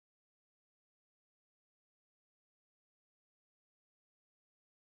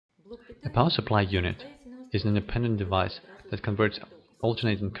A power supply unit is an independent device that converts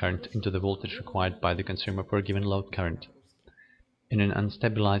alternating current into the voltage required by the consumer for a given load current. In an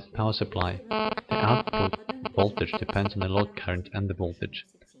unstabilized power supply, the output voltage depends on the load current and the voltage.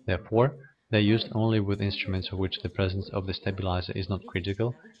 Therefore, they are used only with instruments for which the presence of the stabilizer is not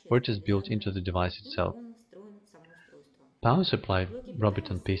critical, or it is built into the device itself. Power Supply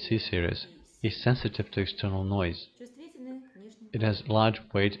Robiton PC series is sensitive to external noise. It has large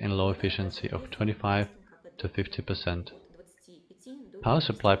weight and low efficiency of 25 to 50%. Power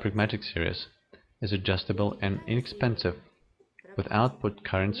Supply Pragmatic Series is adjustable and inexpensive, with output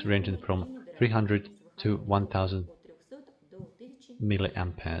currents ranging from 300 to 1000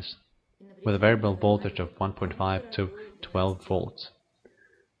 mA, with a variable voltage of 1.5 to 12 volts.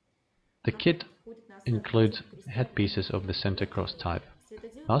 The kit includes headpieces of the center cross type.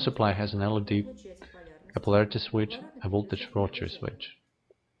 Power supply has an LED, a polarity switch, a voltage rotary switch.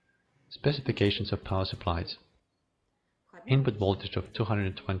 Specifications of power supplies: input voltage of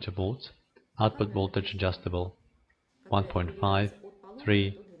 220 volts, output voltage adjustable 1.5,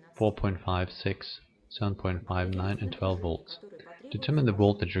 3, 4.5, 6, 7.59 and 12 volts. Determine the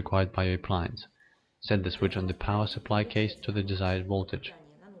voltage required by your appliance. Set the switch on the power supply case to the desired voltage.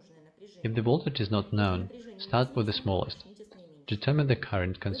 If the voltage is not known, start with the smallest. Determine the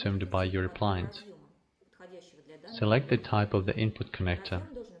current consumed by your appliance. Select the type of the input connector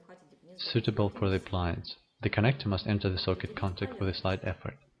suitable for the appliance. The connector must enter the socket contact with a slight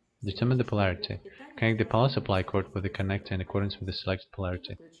effort. Determine the polarity. Connect the power supply cord with the connector in accordance with the selected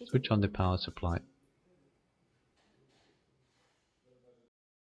polarity. Switch on the power supply.